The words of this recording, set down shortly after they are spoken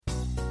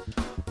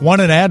Want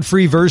an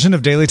ad-free version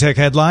of Daily Tech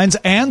Headlines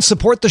and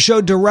support the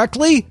show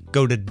directly?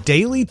 Go to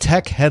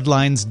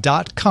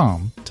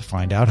dailytechheadlines.com to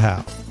find out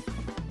how.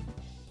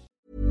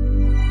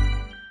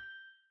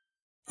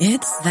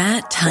 It's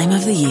that time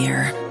of the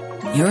year.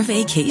 Your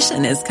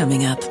vacation is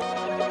coming up.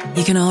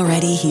 You can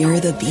already hear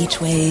the beach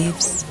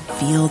waves,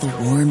 feel the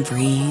warm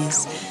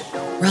breeze,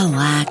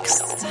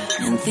 relax,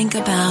 and think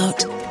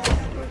about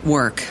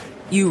work.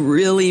 You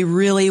really,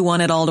 really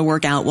want it all to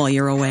work out while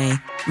you're away.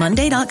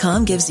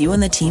 Monday.com gives you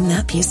and the team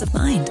that peace of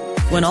mind.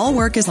 When all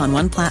work is on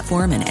one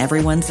platform and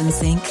everyone's in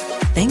sync,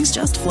 things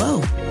just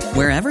flow.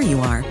 Wherever you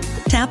are,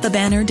 tap the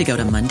banner to go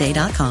to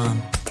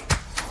Monday.com.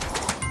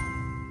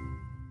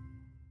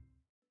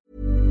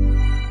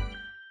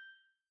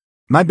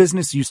 My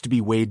business used to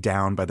be weighed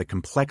down by the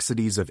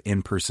complexities of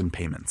in-person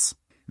payments.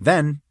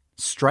 Then,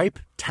 Stripe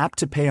Tap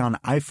to Pay on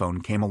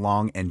iPhone came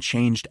along and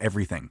changed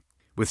everything.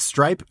 With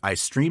Stripe, I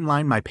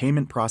streamlined my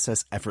payment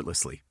process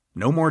effortlessly.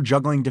 No more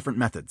juggling different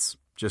methods.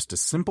 Just a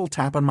simple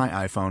tap on my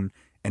iPhone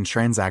and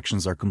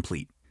transactions are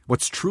complete.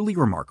 What's truly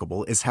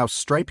remarkable is how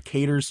Stripe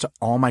caters to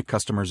all my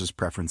customers'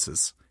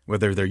 preferences.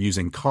 Whether they're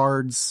using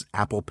cards,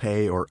 Apple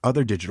Pay, or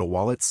other digital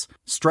wallets,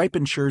 Stripe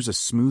ensures a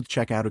smooth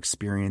checkout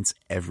experience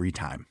every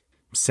time.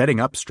 Setting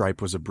up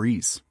Stripe was a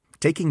breeze,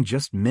 taking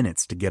just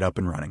minutes to get up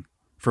and running.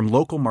 From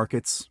local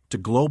markets to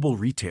global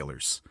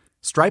retailers,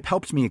 Stripe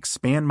helped me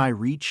expand my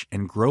reach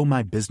and grow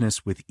my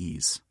business with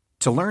ease.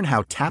 To learn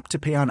how Tap to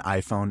Pay on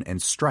iPhone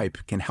and Stripe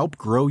can help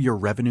grow your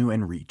revenue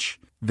and reach,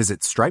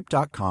 visit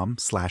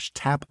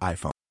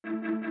stripe.com/tapiphone.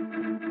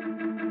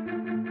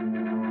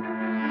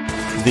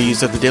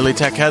 These are the Daily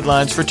Tech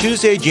Headlines for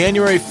Tuesday,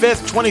 January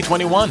 5th,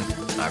 2021.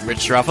 I'm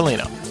Rich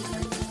Straffolino.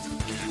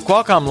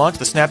 Qualcomm launched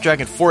the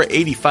Snapdragon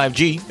 480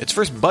 5G, its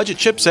first budget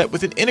chipset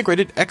with an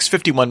integrated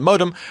X51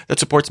 modem that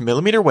supports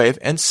millimeter wave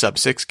and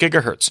sub-6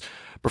 GHz.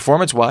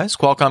 Performance-wise,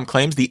 Qualcomm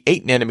claims the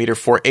 8nm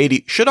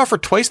 480 should offer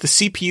twice the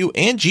CPU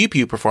and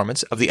GPU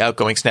performance of the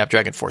outgoing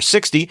Snapdragon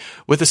 460,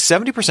 with a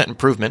 70%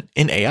 improvement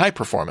in AI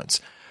performance.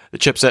 The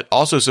chipset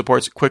also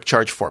supports Quick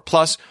Charge 4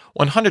 Plus,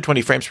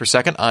 120 frames per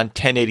second on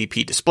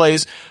 1080p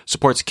displays,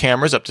 supports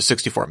cameras up to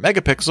 64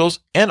 megapixels,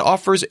 and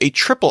offers a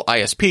triple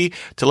ISP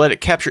to let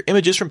it capture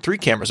images from 3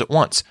 cameras at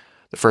once.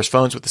 The first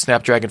phones with the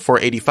Snapdragon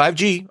 480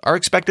 5G are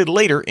expected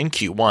later in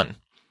Q1.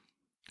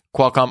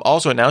 Qualcomm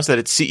also announced that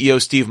its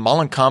CEO Steve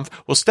Mollenkopf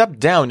will step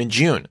down in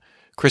June.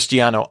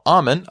 Cristiano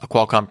Amon, a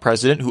Qualcomm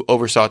president who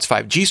oversaw its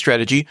 5G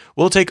strategy,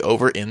 will take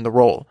over in the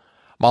role.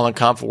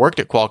 Mollenkopf worked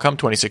at Qualcomm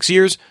 26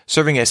 years,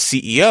 serving as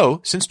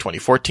CEO since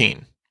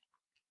 2014.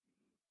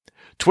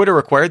 Twitter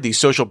acquired the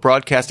social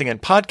broadcasting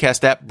and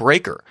podcast app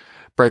Breaker.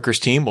 Breaker's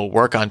team will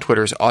work on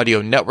Twitter's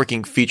audio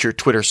networking feature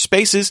Twitter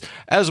Spaces,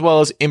 as well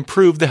as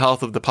improve the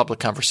health of the public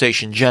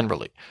conversation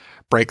generally.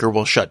 Breaker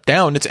will shut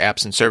down its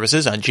apps and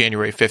services on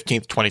January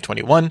 15th,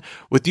 2021,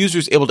 with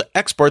users able to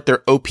export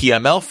their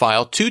OPML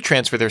file to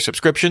transfer their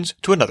subscriptions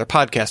to another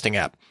podcasting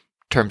app.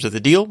 Terms of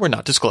the deal were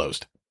not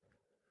disclosed.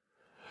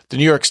 The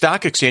New York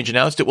Stock Exchange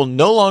announced it will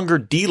no longer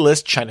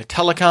delist China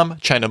Telecom,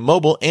 China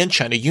Mobile, and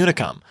China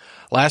Unicom.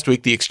 Last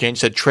week, the exchange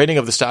said trading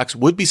of the stocks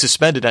would be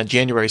suspended on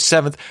January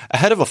 7th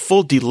ahead of a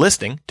full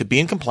delisting to be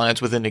in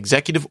compliance with an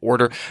executive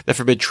order that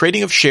forbid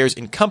trading of shares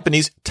in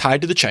companies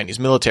tied to the Chinese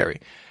military.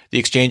 The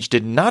exchange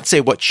did not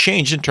say what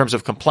changed in terms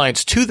of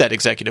compliance to that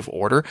executive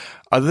order,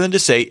 other than to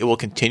say it will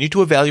continue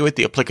to evaluate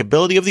the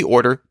applicability of the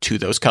order to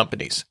those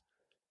companies.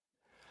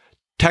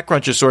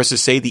 TechCrunch's sources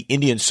say the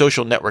Indian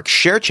social network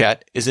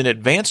ShareChat is in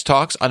advanced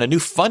talks on a new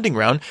funding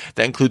round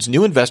that includes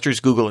new investors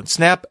Google and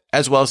Snap,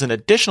 as well as an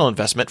additional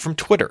investment from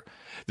Twitter.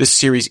 This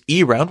Series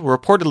E round will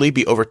reportedly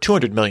be over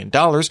 $200 million,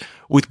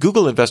 with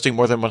Google investing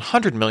more than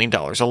 $100 million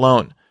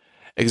alone.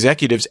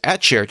 Executives at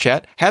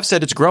ShareChat have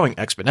said it's growing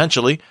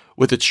exponentially,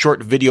 with its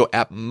short video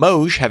app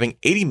Moj having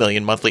 80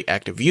 million monthly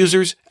active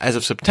users as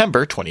of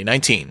September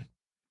 2019.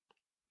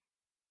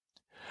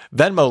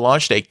 Venmo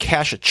launched a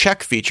Cash a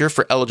Check feature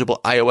for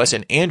eligible iOS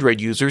and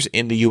Android users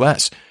in the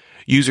U.S.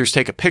 Users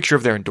take a picture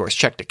of their endorsed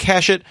check to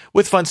cash it,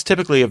 with funds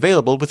typically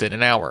available within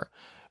an hour.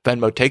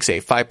 Venmo takes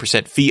a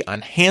 5% fee on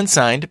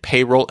hand-signed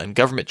payroll and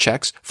government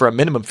checks for a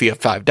minimum fee of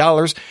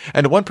 $5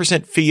 and a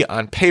 1% fee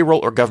on payroll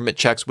or government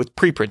checks with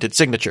pre-printed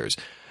signatures.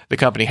 The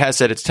company has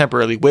said it's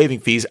temporarily waiving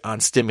fees on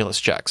stimulus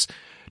checks.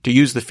 To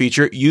use the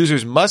feature,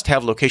 users must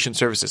have location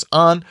services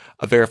on,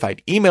 a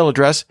verified email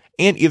address,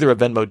 and either a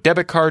Venmo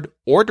debit card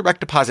or direct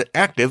deposit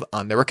active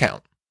on their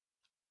account.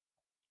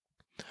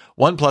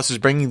 OnePlus is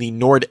bringing the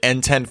Nord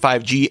N10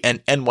 5G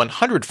and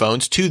N100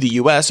 phones to the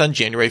U.S. on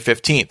January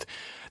 15th.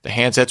 The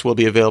handsets will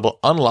be available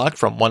unlocked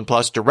from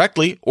OnePlus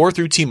directly or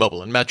through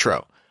T-Mobile and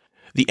Metro.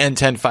 The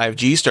N10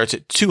 5G starts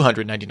at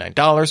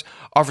 $299,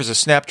 offers a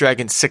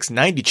Snapdragon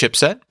 690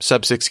 chipset,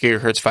 sub-6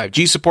 GHz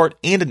 5G support,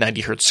 and a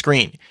 90Hz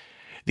screen.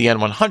 The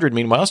N100,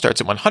 meanwhile,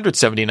 starts at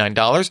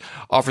 $179,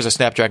 offers a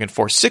Snapdragon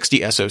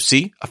 460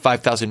 SoC, a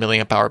 5,000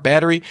 mAh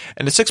battery,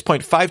 and a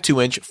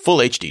 6.52-inch Full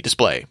HD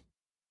display.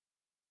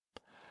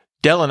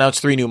 Dell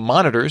announced 3 new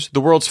monitors,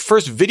 the world's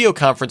first video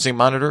conferencing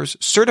monitors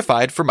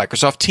certified for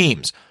Microsoft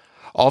Teams.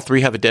 All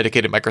three have a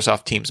dedicated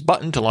Microsoft Teams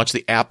button to launch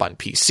the app on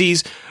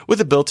PCs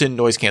with a built-in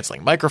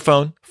noise-canceling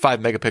microphone,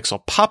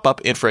 5-megapixel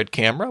pop-up infrared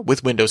camera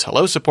with Windows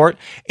Hello support,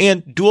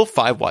 and dual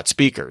 5-watt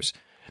speakers.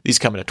 These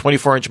come in a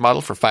 24-inch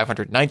model for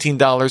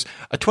 $519,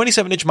 a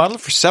 27-inch model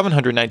for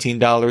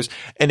 $719,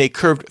 and a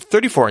curved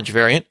 34-inch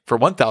variant for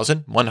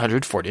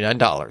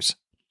 $1,149.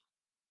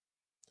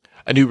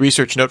 A new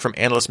research note from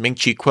analyst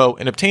Ming-Chi Kuo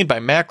and obtained by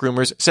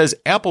MacRumors says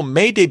Apple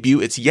may debut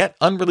its yet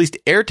unreleased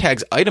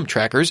AirTags item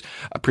trackers,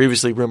 a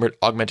previously rumored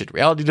augmented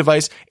reality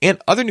device, and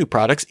other new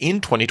products in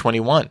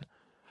 2021.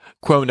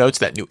 Kuo notes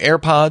that new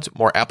AirPods,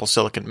 more Apple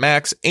Silicon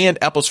Macs, and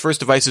Apple's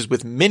first devices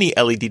with mini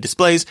LED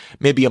displays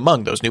may be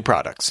among those new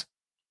products.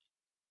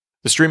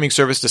 The streaming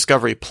service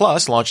Discovery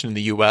Plus launched in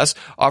the US,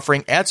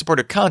 offering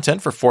ad-supported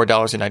content for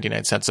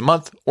 $4.99 a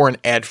month or an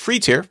ad-free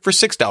tier for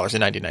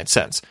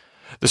 $6.99.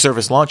 The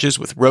service launches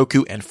with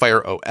Roku and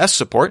Fire OS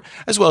support,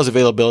 as well as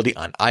availability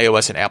on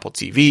iOS and Apple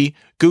TV,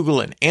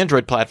 Google and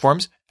Android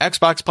platforms,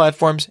 Xbox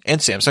platforms,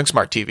 and Samsung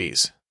Smart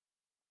TVs.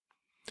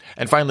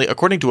 And finally,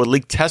 according to a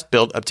leaked test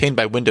build obtained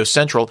by Windows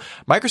Central,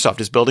 Microsoft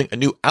is building a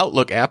new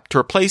Outlook app to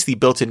replace the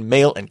built-in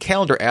mail and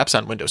calendar apps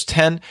on Windows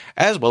 10,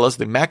 as well as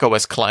the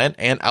macOS client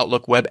and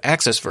Outlook Web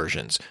Access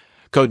versions.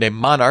 Codenamed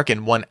Monarch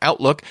in One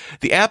Outlook,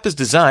 the app is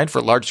designed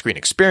for large-screen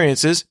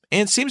experiences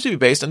and seems to be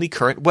based on the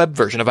current web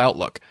version of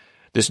Outlook.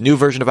 This new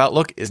version of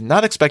Outlook is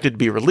not expected to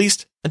be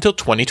released until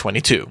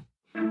 2022.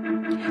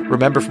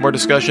 Remember, for more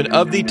discussion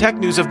of the tech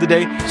news of the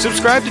day,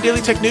 subscribe to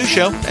Daily Tech News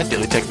Show at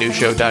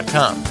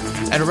dailytechnewsshow.com.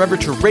 And remember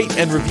to rate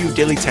and review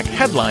Daily Tech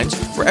Headlines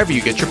wherever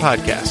you get your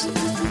podcasts.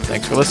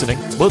 Thanks for listening.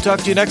 We'll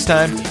talk to you next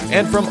time.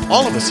 And from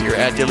all of us here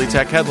at Daily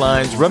Tech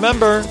Headlines,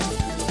 remember,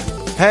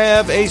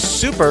 have a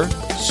super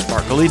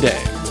sparkly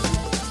day.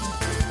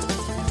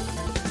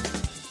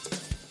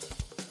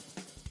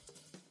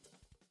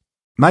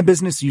 My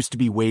business used to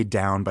be weighed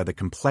down by the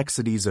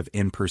complexities of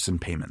in-person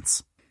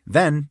payments.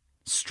 Then,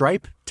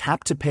 Stripe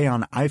Tap to Pay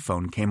on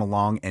iPhone came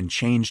along and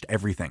changed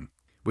everything.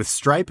 With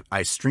Stripe,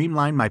 I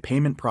streamlined my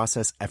payment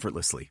process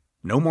effortlessly.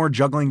 No more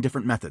juggling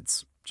different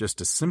methods.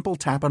 Just a simple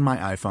tap on my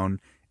iPhone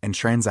and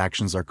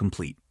transactions are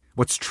complete.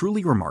 What's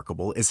truly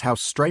remarkable is how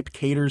Stripe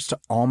caters to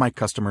all my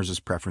customers'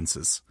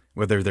 preferences.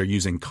 Whether they're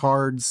using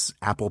cards,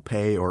 Apple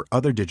Pay, or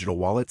other digital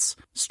wallets,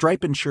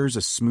 Stripe ensures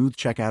a smooth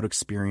checkout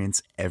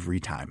experience every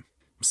time.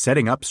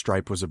 Setting up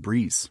Stripe was a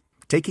breeze,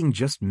 taking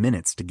just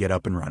minutes to get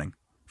up and running.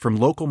 From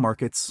local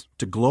markets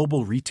to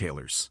global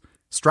retailers,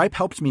 Stripe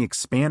helped me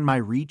expand my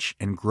reach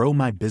and grow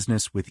my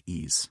business with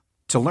ease.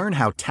 To learn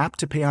how Tap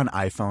to Pay on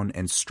iPhone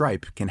and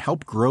Stripe can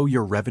help grow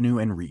your revenue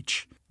and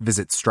reach,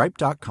 visit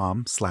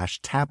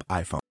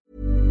stripe.com/tapiphone.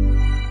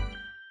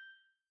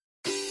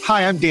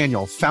 Hi, I'm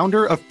Daniel,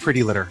 founder of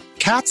Pretty Litter.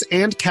 Cats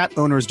and cat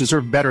owners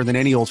deserve better than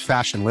any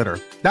old-fashioned litter.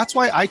 That's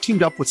why I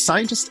teamed up with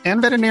scientists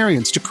and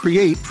veterinarians to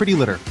create Pretty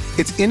Litter.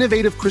 Its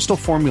innovative crystal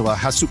formula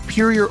has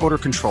superior odor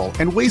control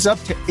and weighs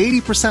up to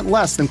 80%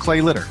 less than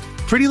clay litter.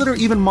 Pretty Litter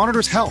even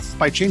monitors health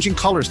by changing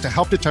colors to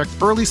help detect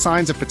early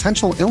signs of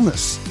potential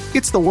illness.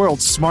 It's the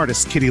world's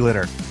smartest kitty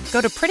litter.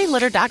 Go to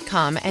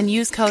prettylitter.com and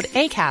use code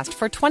ACAST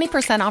for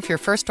 20% off your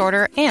first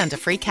order and a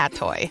free cat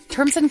toy.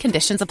 Terms and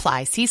conditions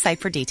apply. See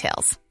site for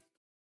details.